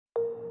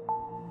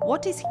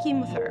What is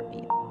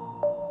chemotherapy?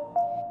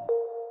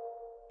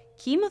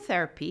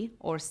 Chemotherapy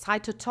or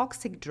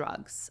cytotoxic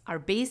drugs are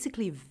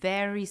basically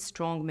very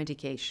strong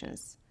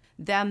medications.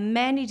 There are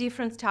many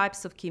different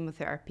types of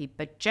chemotherapy,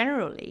 but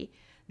generally,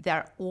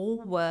 they all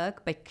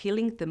work by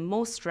killing the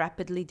most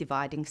rapidly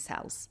dividing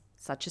cells,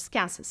 such as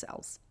cancer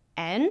cells.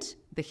 And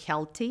the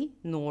healthy,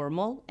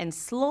 normal, and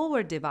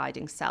slower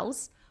dividing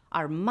cells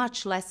are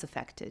much less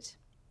affected.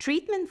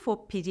 Treatment for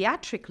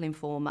pediatric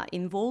lymphoma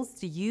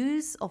involves the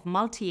use of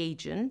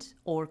multi-agent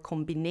or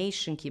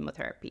combination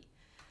chemotherapy.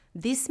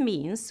 This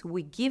means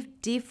we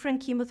give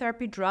different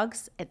chemotherapy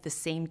drugs at the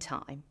same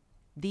time.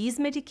 These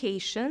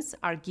medications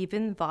are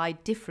given via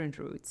different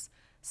routes,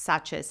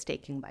 such as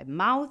taken by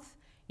mouth,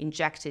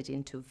 injected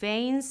into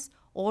veins,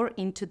 or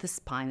into the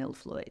spinal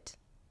fluid.